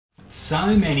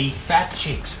So many fat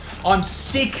chicks. I'm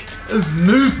sick of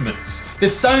movements.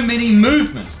 There's so many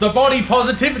movements. The body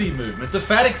positivity movement, the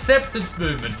fat acceptance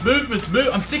movement,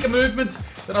 I'm sick of movements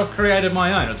that I've created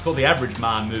my own. It's called the average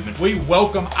man movement. We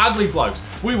welcome ugly blokes.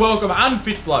 We welcome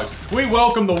unfit blokes. We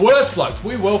welcome the worst blokes.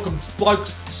 We welcome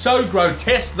blokes so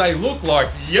grotesque they look like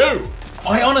you.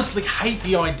 I honestly hate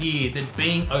the idea that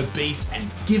being obese and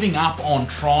giving up on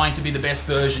trying to be the best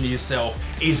version of yourself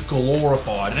is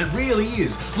glorified, and it really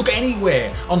is. Look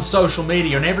anywhere on social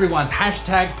media and everyone's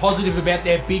hashtag positive about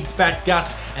their big fat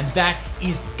guts, and that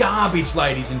is garbage,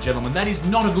 ladies and gentlemen. That is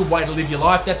not a good way to live your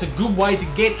life. That's a good way to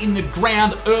get in the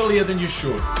ground earlier than you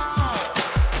should.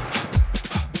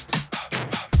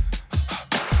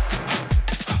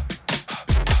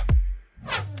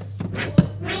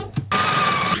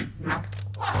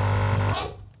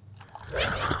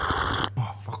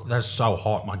 That's so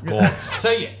hot, my God.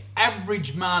 So yeah,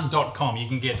 averageman.com. You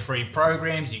can get free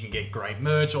programs, you can get great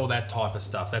merch, all that type of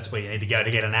stuff. That's where you need to go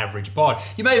to get an average bod.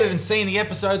 You may have even seen the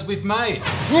episodes we've made.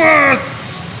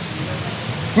 Yes!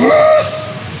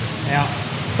 Yes! Now,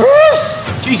 yes!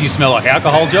 Geez, you smell like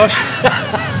alcohol, Josh.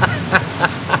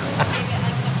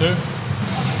 2,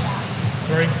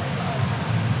 3,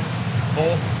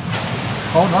 4.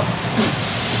 Hold up.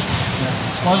 Now,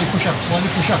 slowly push up, slowly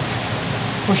push up.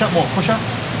 Push up more, push up.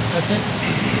 That's it.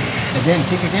 Again,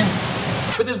 kick again.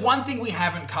 But there's one thing we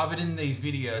haven't covered in these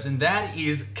videos, and that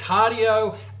is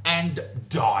cardio and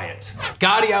diet.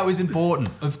 Cardio is important,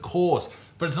 of course,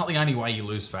 but it's not the only way you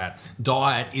lose fat.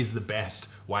 Diet is the best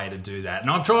way to do that. And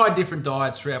I've tried different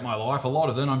diets throughout my life, a lot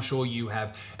of them, I'm sure you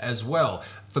have as well.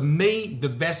 For me, the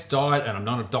best diet, and I'm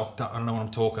not a doctor, I don't know what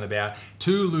I'm talking about,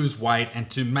 to lose weight and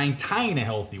to maintain a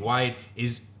healthy weight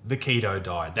is the keto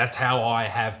diet. That's how I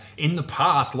have, in the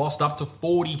past, lost up to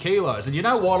 40 kilos. And you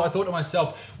know what? I thought to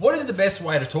myself, what is the best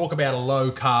way to talk about a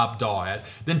low-carb diet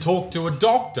than talk to a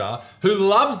doctor who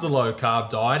loves the low-carb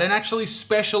diet and actually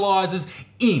specializes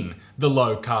in the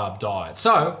low-carb diet?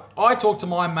 So I talked to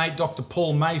my mate, Dr.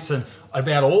 Paul Mason,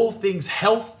 about all things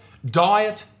health,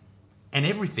 diet, and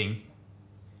everything.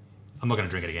 I'm not going to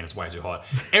drink it again. It's way too hot.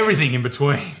 Everything in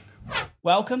between.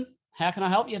 Welcome. How can I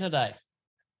help you today?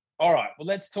 All right, well,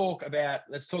 let's talk about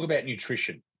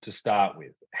nutrition to start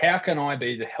with. How can I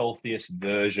be the healthiest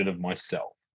version of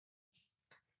myself?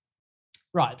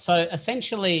 Right, so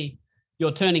essentially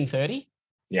you're turning 30.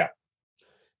 Yeah.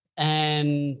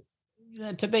 And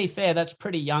to be fair, that's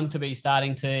pretty young to be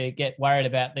starting to get worried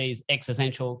about these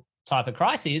existential type of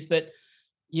crises, but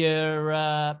your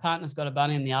partner's got a bun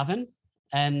in the oven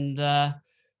and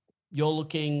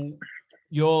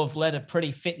you've led a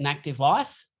pretty fit and active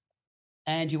life,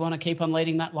 and you want to keep on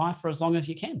leading that life for as long as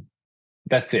you can.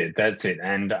 That's it.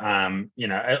 And,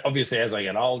 obviously as I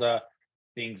get older,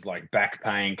 things like back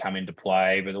pain come into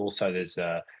play, but also there's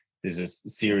a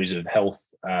series of health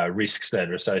risks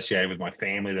that are associated with my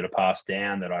family that are passed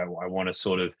down that I want to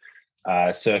sort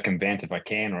of circumvent if I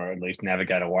can, or at least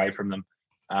navigate away from them.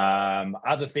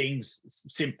 Other things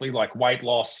simply like weight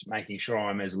loss, making sure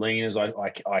I'm as lean as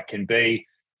I can be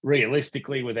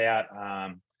realistically without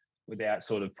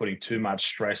sort of putting too much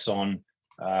stress on,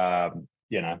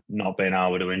 not being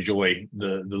able to enjoy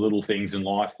the little things in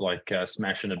life, like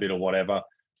smashing a bit or whatever,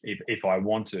 if I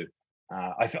want to.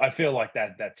 I feel like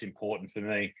that's important for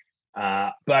me.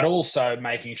 But also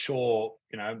making sure,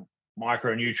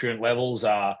 micronutrient levels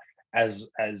are as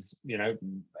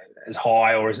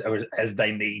high or as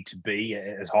they need to be,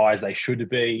 as high as they should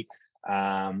be.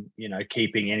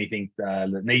 Keeping anything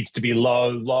that needs to be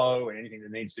low, and anything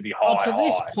that needs to be high. Well, to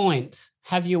this point,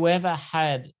 have you ever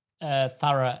had a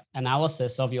thorough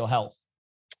analysis of your health?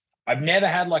 I've never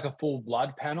had like a full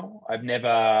blood panel. I've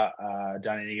never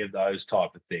done any of those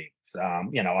type of things.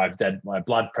 I've had my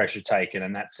blood pressure taken,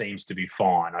 and that seems to be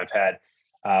fine. I've had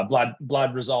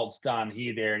blood results done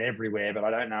here, there, and everywhere, but I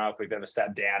don't know if we've ever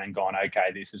sat down and gone,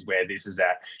 okay, this is where this is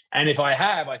at. And if I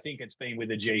have, I think it's been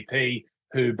with a GP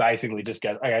who basically just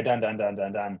goes, okay, done,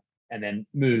 and then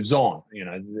moves on.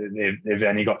 They've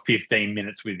only got 15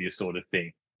 minutes with you, sort of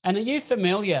thing. And are you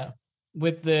familiar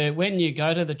with when you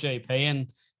go to the GP and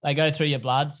they go through your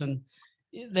bloods and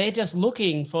they're just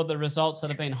looking for the results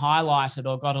that have been highlighted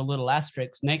or got a little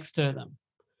asterisk next to them?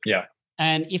 Yeah.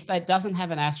 And if that doesn't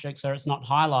have an asterisk or it's not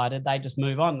highlighted, they just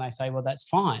move on. They say, well, that's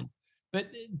fine. But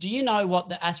do you know what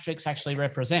the asterisk actually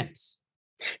represents?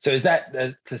 So is that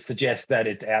to suggest that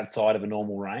it's outside of a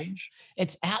normal range?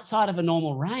 It's outside of a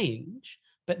normal range,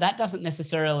 but that doesn't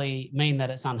necessarily mean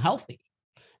that it's unhealthy.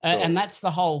 Sure. And that's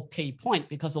the whole key point,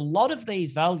 because a lot of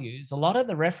these values, a lot of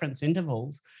the reference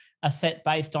intervals are set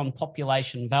based on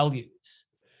population values.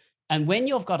 And when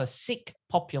you've got a sick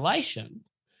population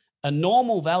a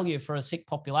normal value for a sick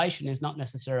population is not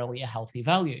necessarily a healthy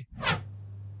value.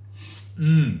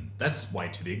 That's way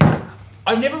too big.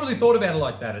 I've never really thought about it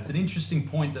like that. It's an interesting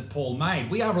point that Paul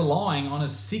made. We are relying on a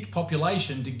sick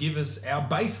population to give us our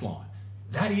baseline.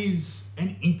 That is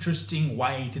an interesting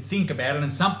way to think about it,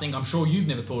 and something I'm sure you've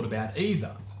never thought about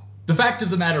either. The fact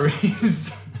of the matter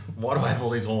is, why do I have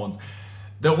all these horns?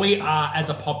 That we are, as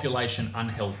a population,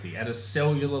 unhealthy at a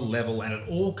cellular level, and it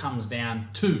all comes down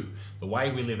to the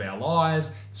way we live our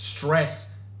lives,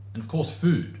 stress, and of course,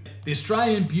 food. The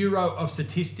Australian Bureau of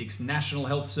Statistics National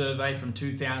Health Survey from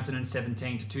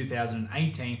 2017 to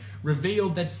 2018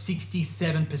 revealed that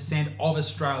 67% of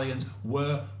Australians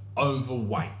were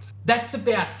overweight. That's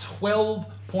about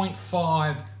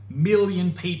 12.5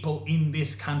 million people in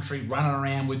this country running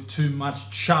around with too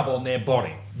much chub on their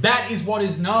body. That is what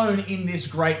is known in this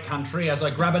great country, as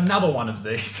I grab another one of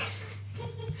these,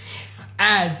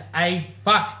 as a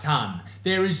fuck ton.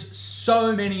 There is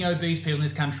so many obese people in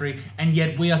this country, and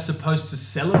yet we are supposed to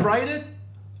celebrate it?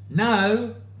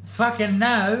 No. Fucking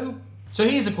no. So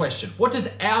here's a question. What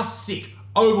does our sick,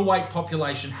 overweight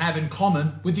population have in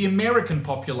common with the American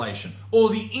population or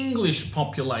the English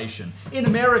population? In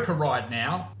America right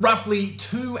now, roughly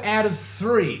 2 out of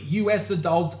 3 US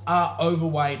adults are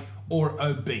overweight or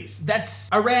obese. That's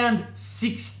around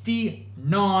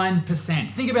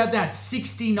 69%. Think about that,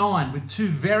 69 with 2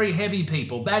 very heavy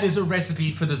people. That is a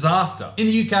recipe for disaster. In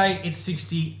the UK, it's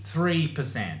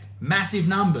 63%. Massive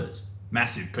numbers,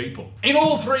 massive people. In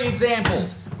all 3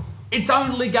 examples, it's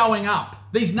only going up.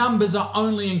 These numbers are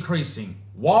only increasing.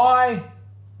 Why?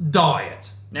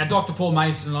 Diet. Now, Dr. Paul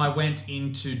Mason and I went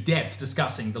into depth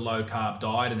discussing the low-carb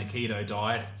diet and the keto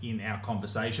diet in our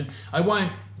conversation. I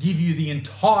won't give you the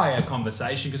entire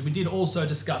conversation because we did also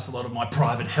discuss a lot of my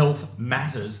private health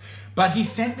matters, but he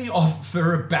sent me off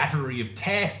for a battery of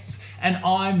tests, and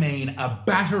I mean a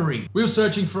battery. We were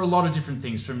searching for a lot of different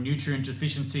things, from nutrient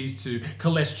deficiencies to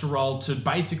cholesterol to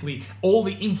basically all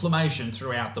the inflammation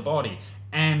throughout the body.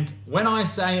 And when I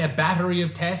say a battery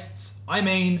of tests, I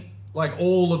mean like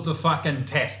all of the fucking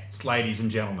tests, ladies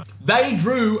and gentlemen. They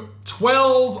drew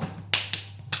 12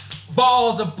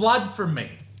 vials of blood from me.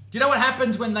 Do you know what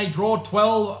happens when they draw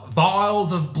 12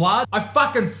 vials of blood? I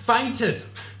fucking fainted.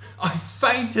 I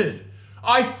fainted.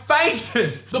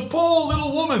 The poor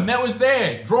little woman that was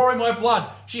there drawing my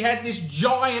blood. She had this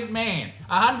giant man,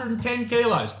 110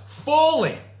 kilos,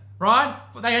 falling. Right?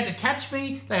 They had to catch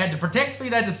me, they had to protect me,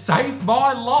 they had to save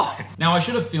my life. Now, I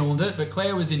should have filmed it, but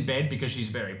Claire was in bed because she's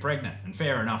very pregnant, and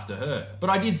fair enough to her. But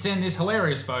I did send this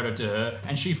hilarious photo to her,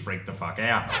 and she freaked the fuck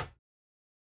out.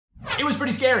 It was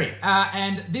pretty scary,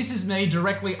 and this is me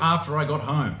directly after I got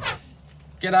home.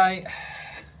 G'day.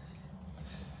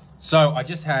 So, I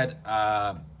just had,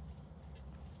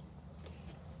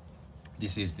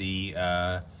 this is the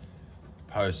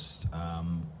post,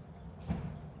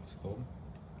 what's it called?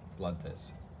 Blood test.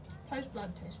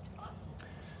 Post-blood test.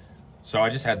 So I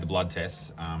just had the blood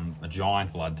tests, a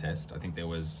giant blood test. I think there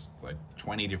was like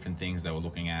 20 different things they were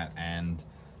looking at, and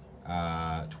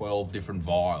 12 different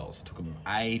vials. It took them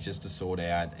ages to sort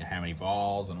out how many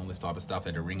vials and all this type of stuff. They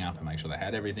had to ring up and make sure they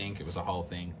had everything. It was a whole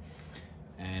thing.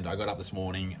 And I got up this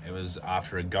morning. It was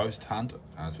after a ghost hunt,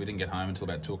 so we didn't get home until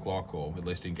about 2 o'clock, or at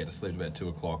least didn't get to sleep about 2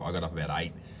 o'clock. I got up about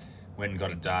 8, went and got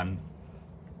it done.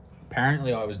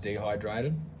 Apparently I was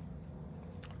dehydrated.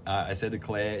 I said to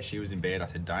Claire, she was in bed, I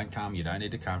said, don't come, you don't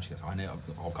need to come. She goes, I'll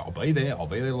be there,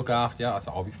 to look after you. I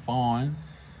said, I'll be fine.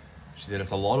 She said, it's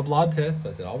a lot of blood tests.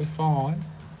 I said, I'll be fine.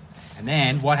 And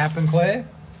then, what happened, Claire?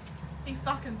 He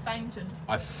fucking fainted.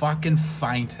 I fucking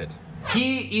fainted.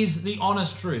 Here is the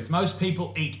honest truth. Most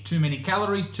people eat too many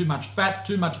calories, too much fat,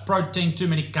 too much protein, too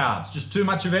many carbs, just too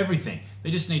much of everything. They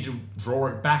just need to draw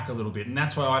it back a little bit. And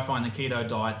that's why I find the keto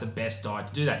diet the best diet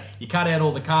to do that. You cut out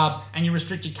all the carbs and you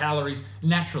restrict your calories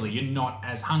naturally. You're not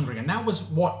as hungry. And that was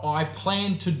what I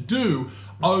plan to do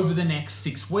over the next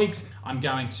 6 weeks. I'm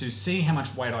going to see how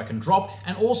much weight I can drop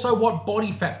and also what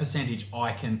body fat percentage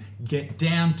I can get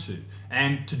down to.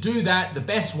 And to do that, the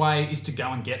best way is to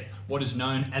go and get what is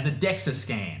known as a DEXA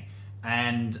scan.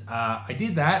 And I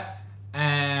did that.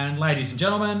 And ladies and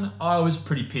gentlemen, I was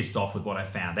pretty pissed off with what I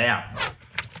found out.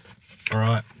 All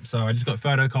right, so I just got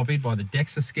photocopied by the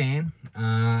DEXA scan,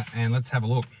 and let's have a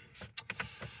look.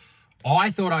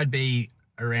 I thought I'd be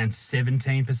around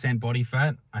 17% body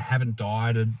fat. I haven't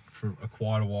dieted for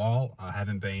quite a while.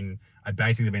 I've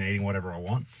basically been eating whatever I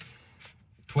want.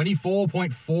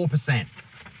 24.4%.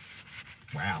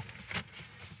 Wow.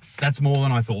 That's more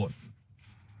than I thought.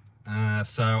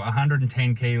 So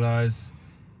 110 kilos.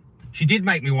 She did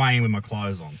make me weigh in with my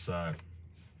clothes on, so,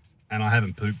 and I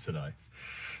haven't pooped today.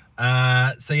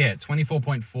 So yeah,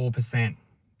 24.4%.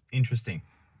 Interesting.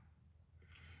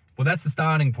 Well, that's the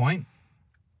starting point.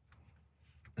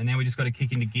 And now we just got to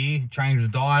kick into gear, change the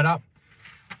diet up,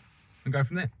 and go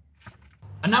from there.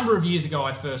 A number of years ago,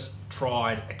 I first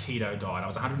tried a keto diet. I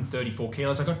was 134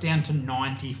 kilos. I got down to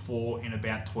 94 in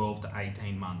about 12 to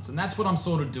 18 months. And that's what I'm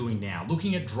sort of doing now,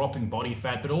 looking at dropping body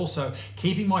fat, but also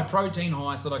keeping my protein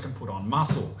high so that I can put on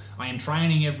muscle. I am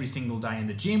training every single day in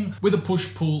the gym with a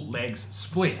push-pull legs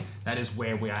split. That is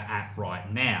where we are at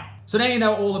right now. So now you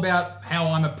know all about how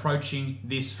I'm approaching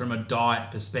this from a diet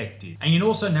perspective. And you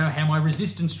also know how my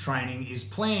resistance training is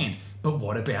planned. But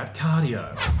what about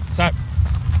cardio? So,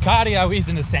 cardio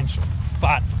isn't essential,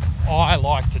 but I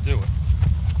like to do it.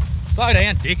 Slow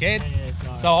down, dickhead.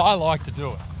 Yeah, so I like to do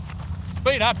it.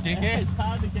 Speed up, dickhead. It's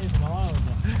hard to keep an eye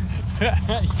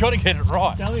on you. You got to get it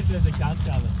right. Tell me if there's a gun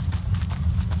coming.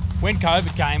 When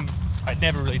COVID came, I'd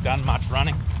never really done much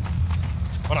running.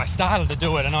 But I started to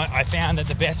do it, and I found that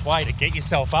the best way to get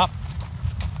yourself up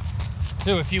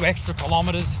to a few extra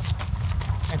kilometres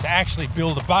and to actually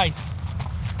build a base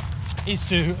is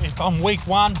to, if on week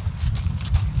 1,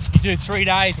 you do 3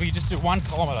 days where you just do 1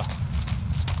 kilometre.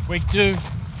 Week 2,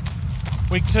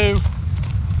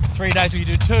 3 days where you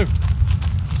do 2.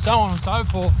 So on and so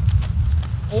forth,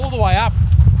 all the way up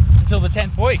until the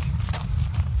 10th week.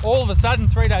 All of a sudden,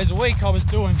 3 days a week, I was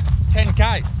doing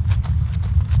 10Ks.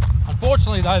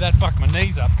 Unfortunately though, that fucked my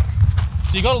knees up.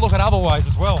 So you got to look at other ways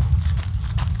as well.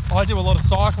 I do a lot of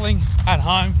cycling at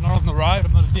home, not on the road.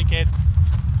 I'm not a dickhead.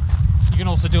 You can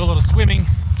also do a lot of swimming.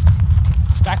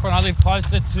 Back when I lived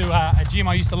closer to a gym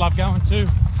I used to love going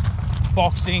to,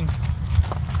 boxing,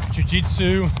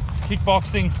 jiu-jitsu,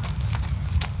 kickboxing.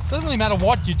 Doesn't really matter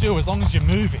what you do as long as you're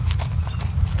moving.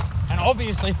 And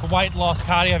obviously for weight loss,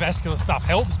 cardiovascular stuff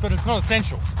helps, but it's not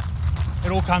essential.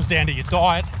 It all comes down to your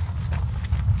diet,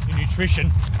 your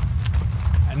nutrition,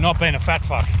 and not being a fat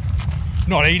fuck.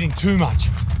 Not eating too much.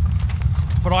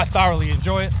 But I thoroughly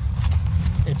enjoy it.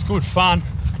 It's good fun,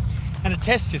 and it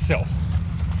tests yourself.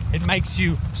 It makes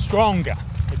you stronger.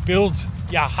 It builds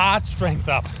your heart strength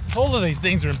up. All of these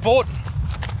things are important.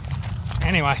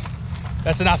 Anyway,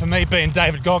 that's enough of me being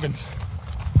David Goggins.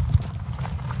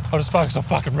 I'll just focus on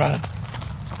fucking running.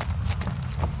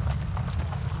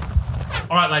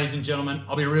 All right, ladies and gentlemen,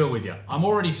 I'll be real with you. I'm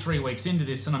already 3 weeks into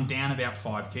this and I'm down about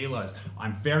 5 kilos.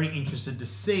 I'm very interested to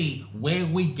see where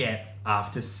we get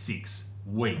after 6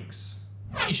 weeks.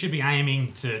 You should be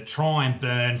aiming to try and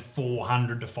burn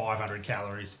 400 to 500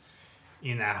 calories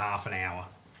in that half an hour.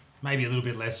 Maybe a little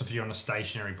bit less if you're on a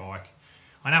stationary bike.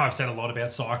 I know I've said a lot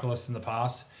about cyclists in the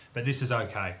past, but this is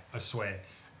okay, I swear.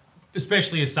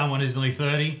 Especially as someone who's only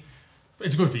 30,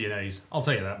 it's good for your knees, I'll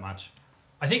tell you that much.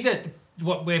 I think that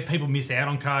where people miss out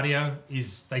on cardio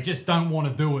is they just don't want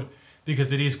to do it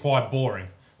because it is quite boring.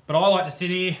 But I like to sit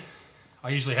here, I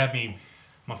usually have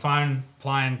my phone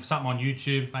playing something on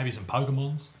YouTube, maybe some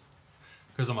Pokemons,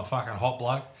 because I'm a fucking hot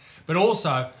bloke. But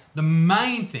also, the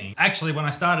main thing, actually when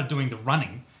I started doing the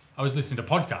running, I was listening to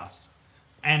podcasts.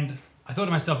 And I thought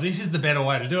to myself, this is the better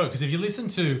way to do it, because if you listen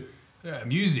to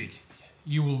music,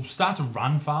 you will start to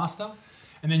run faster,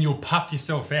 and then you'll puff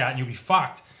yourself out, and you'll be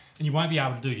fucked, and you won't be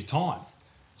able to do your time.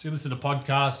 So you listen to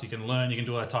podcasts, you can learn, you can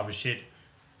do all that type of shit.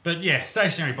 But yeah,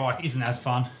 stationary bike isn't as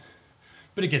fun,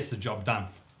 but it gets the job done.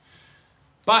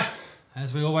 But,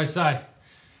 as we always say,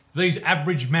 these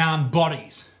average man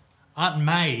bodies aren't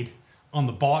made on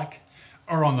the bike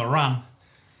or on the run.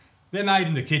 They're made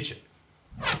in the kitchen.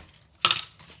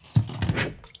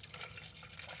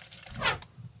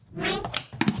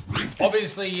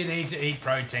 Obviously, you need to eat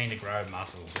protein to grow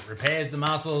muscles. It repairs the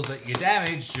muscles that you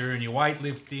damaged during your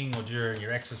weightlifting or during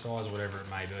your exercise, whatever it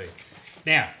may be.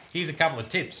 Now, here's a couple of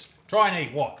tips. Try and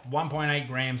eat what? 1.8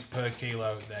 grams per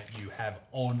kilo that you have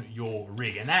on your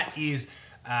rig. And that is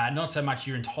not so much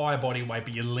your entire body weight,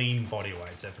 but your lean body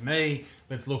weight. So for me,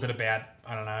 let's look at about,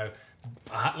 I don't know,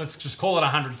 let's just call it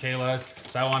 100 kilos.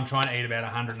 So I'm trying to eat about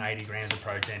 180 grams of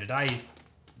protein a day.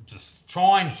 Just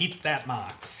try and hit that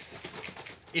mark.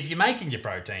 If you're making your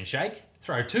protein shake,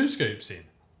 throw 2 scoops in.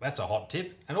 That's a hot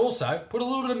tip. And also, put a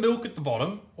little bit of milk at the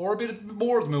bottom, or a bit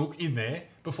more of milk in there,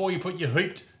 before you put your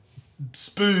heaped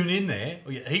spoon in there,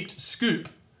 or your heaped scoop,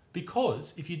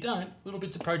 because if you don't, little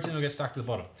bits of protein will get stuck to the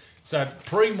bottom. So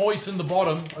pre-moisten the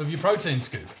bottom of your protein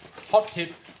scoop. Hot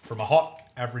tip from a hot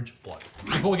average bloke.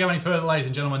 Before we go any further, ladies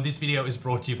and gentlemen, this video is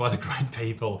brought to you by the great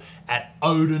people at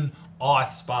Odin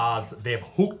Ice Baths. They've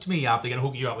hooked me up. They're going to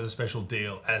hook you up with a special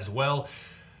deal as well.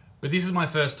 But this is my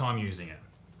first time using it.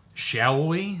 Shall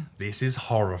we? This is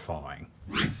horrifying.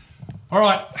 All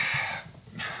right.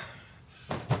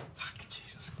 Fuck,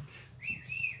 Jesus.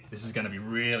 This is going to be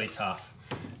really tough.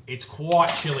 It's quite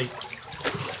chilly.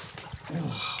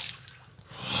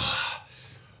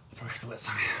 Probably have to let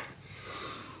some out.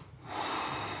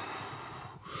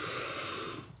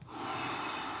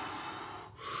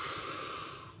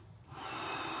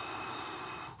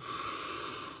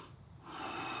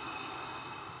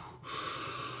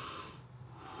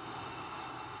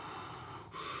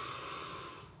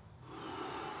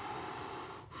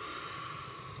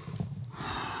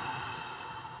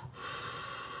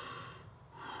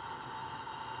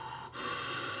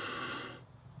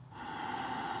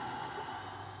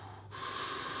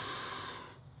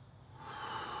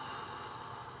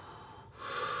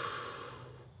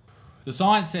 The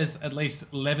science says at least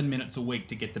 11 minutes a week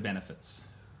to get the benefits.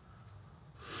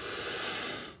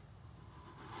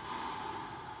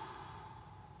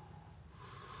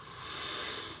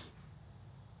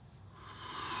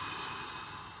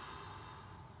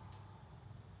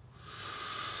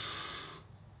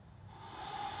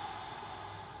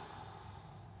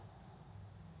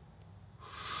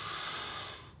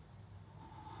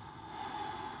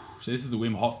 So this is the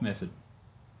Wim Hof method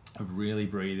of really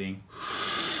breathing,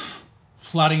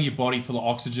 flooding your body full of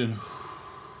oxygen.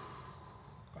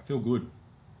 I feel good.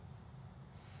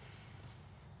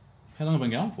 How long have I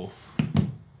been going for? I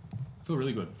feel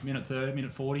really good. Minute 30,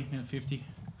 minute 40, minute 50. Not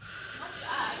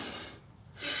bad.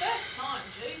 Your first time,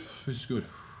 Jesus. This is good.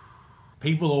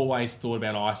 People always thought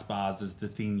about ice baths as the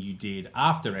thing you did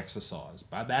after exercise,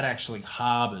 but that actually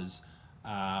harbours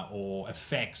or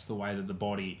affects the way that the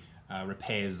body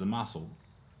repairs the muscle.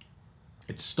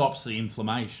 It stops the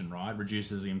inflammation, right?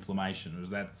 Reduces the inflammation.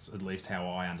 Because that's at least how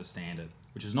I understand it.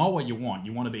 Which is not what you want.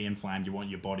 You want to be inflamed. You want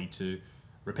your body to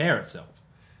repair itself.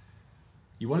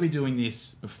 You want to be doing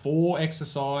this before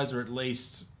exercise or at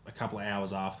least a couple of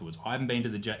hours afterwards. I haven't been to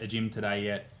the gym today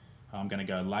yet. I'm going to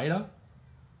go later.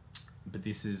 But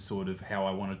this is sort of how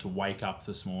I wanted to wake up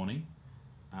this morning.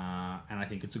 And I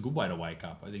think it's a good way to wake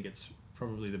up. I think it's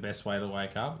probably the best way to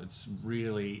wake up. It's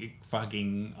really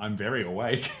fucking... I'm very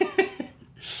awake.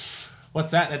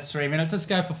 What's that? That's 3 minutes. Let's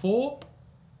go for 4.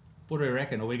 What do we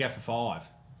reckon? Or we go for 5?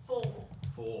 4.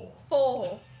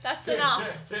 4. That's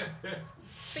enough.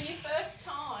 For your first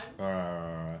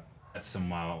time. That's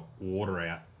some water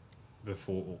out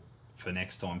for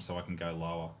next time so I can go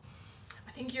lower.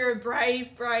 I think you're a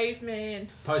brave, brave man.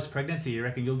 Post-pregnancy, you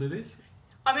reckon you'll do this?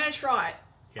 I'm going to try it.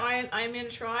 Yeah. I am going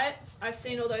to try it. I've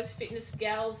seen all those fitness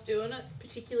gals doing it,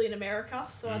 particularly in America,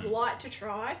 so I'd like to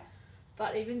try.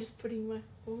 But even just putting my...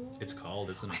 Ooh. It's cold,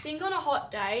 isn't I it? think on a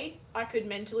hot day, I could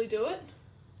mentally do it.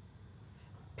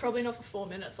 Probably not for 4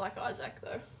 minutes like Isaac,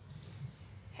 though.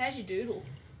 How's your doodle?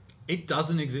 It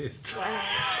doesn't exist. Wow.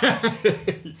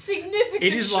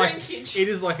 Significant shrinkage. It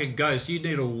is like a ghost. You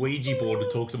need a Ouija board to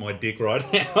talk to my dick right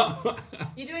now.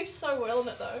 You're doing so well in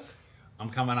it, though. I'm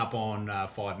coming up on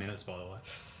 5 minutes, by the way.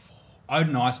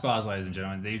 Odin Ice Bars, ladies and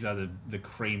gentlemen. These are the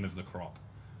cream of the crop.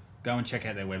 Go and check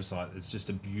out their website. It's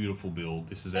just a beautiful build.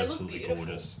 This is absolutely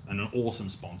gorgeous. And an awesome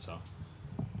sponsor.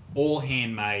 All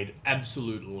handmade,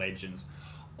 absolute legends.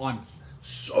 I'm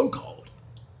so cold.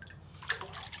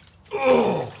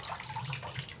 Oh!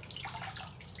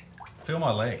 Feel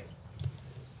my leg.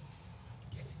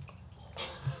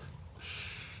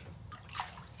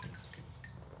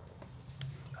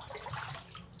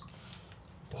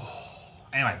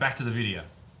 Anyway, back to the video.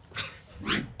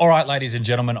 All right, ladies and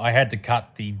gentlemen, I had to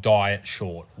cut the diet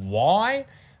short. Why?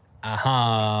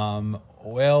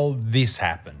 Well, this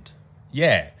happened.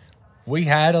 Yeah, we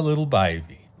had a little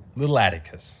baby, little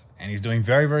Atticus, and he's doing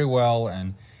very, very well,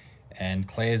 and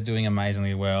Claire's doing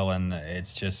amazingly well, and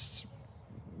it's just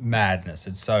madness.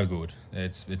 It's so good.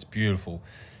 It's beautiful.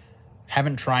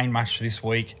 Haven't trained much this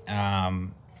week.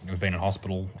 We've been in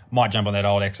hospital. Might jump on that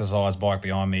old exercise bike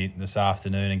behind me this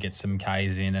afternoon and get some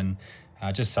Ks in, and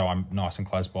just so I'm nice and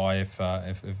close by if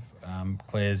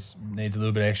Claire's needs a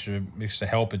little bit extra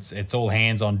help. It's all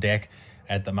hands on deck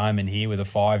at the moment here with a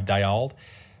 5-day-old.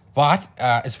 But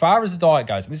as far as the diet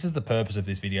goes, and this is the purpose of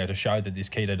this video, to show that this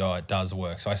keto diet does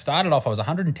work. So I started off, I was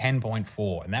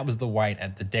 110.4, and that was the weight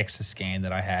at the DEXA scan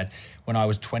that I had when I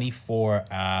was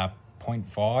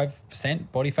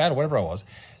 24.5% body fat, or whatever I was,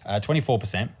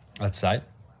 24%, let's say.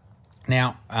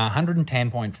 Now,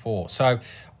 110.4. So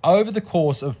over the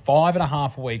course of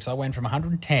 5.5 weeks, I went from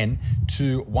 110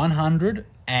 to 100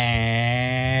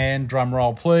 and, drum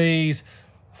roll please,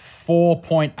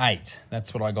 4.8.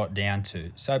 That's what I got down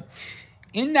to. So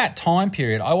in that time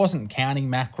period, I wasn't counting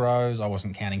macros. I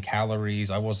wasn't counting calories.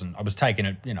 I was taking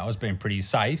it, I was being pretty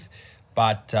safe,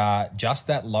 but just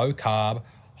that low carb,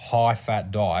 high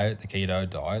fat diet, the keto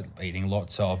diet, eating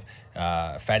lots of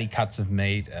fatty cuts of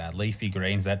meat, leafy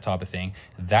greens, that type of thing,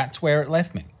 that's where it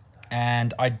left me.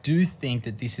 And I do think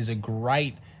that this is a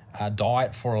great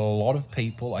diet for a lot of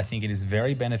people. I think it is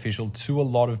very beneficial to a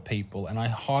lot of people, and I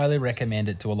highly recommend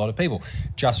it to a lot of people.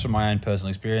 Just from my own personal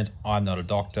experience, I'm not a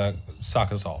doctor.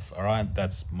 Suck us off, all right?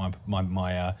 That's my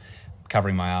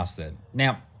covering my ass there.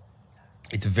 Now,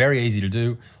 it's very easy to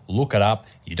do. Look it up.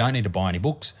 You don't need to buy any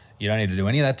books. You don't need to do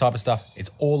any of that type of stuff. It's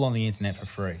all on the internet for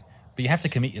free. But you have to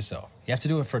commit yourself. You have to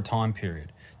do it for a time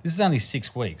period. This is only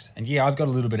 6 weeks. And yeah, I've got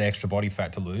a little bit of extra body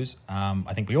fat to lose.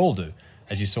 I think we all do.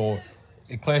 As you saw,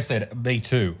 Claire said, me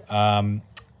too.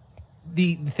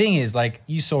 The thing is, like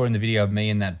you saw in the video of me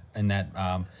in that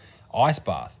ice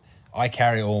bath, I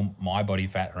carry all my body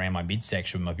fat around my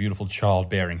midsection with my beautiful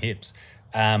childbearing hips.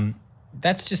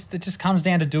 It just comes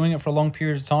down to doing it for a long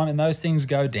period of time, and those things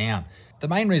go down. The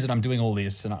main reason I'm doing all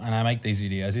this and I make these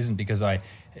videos isn't because I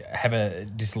have a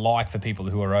dislike for people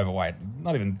who are overweight,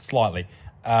 not even slightly.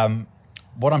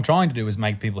 What I'm trying to do is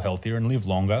make people healthier and live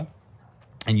longer,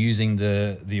 and using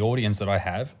the audience that I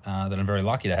have, that I'm very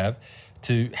lucky to have,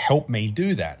 to help me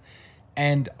do that.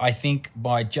 And I think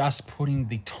by just putting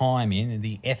the time in and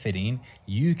the effort in,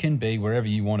 you can be wherever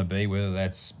you want to be, whether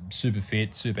that's super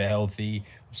fit, super healthy,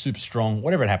 super strong,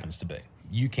 whatever it happens to be.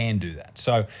 You can do that.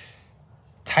 So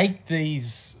take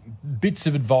these bits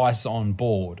of advice on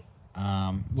board.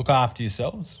 Look after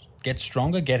yourselves, get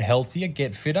stronger, get healthier,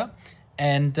 get fitter,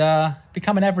 and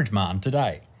become an average man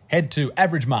today. Head to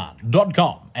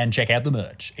averageman.com and check out the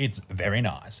merch. It's very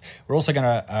nice. We're also going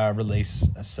to release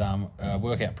some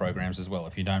workout programs as well.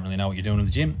 If you don't really know what you're doing in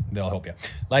the gym, they'll help you.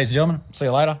 Ladies and gentlemen, see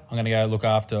you later. I'm going to go look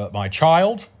after my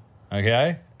child,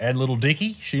 okay? And little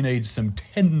Dickie, she needs some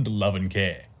tender love and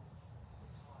care.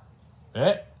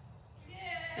 Yeah?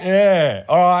 Yeah.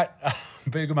 All right.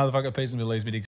 Be a good motherfucker. Peace and release me, Dickie.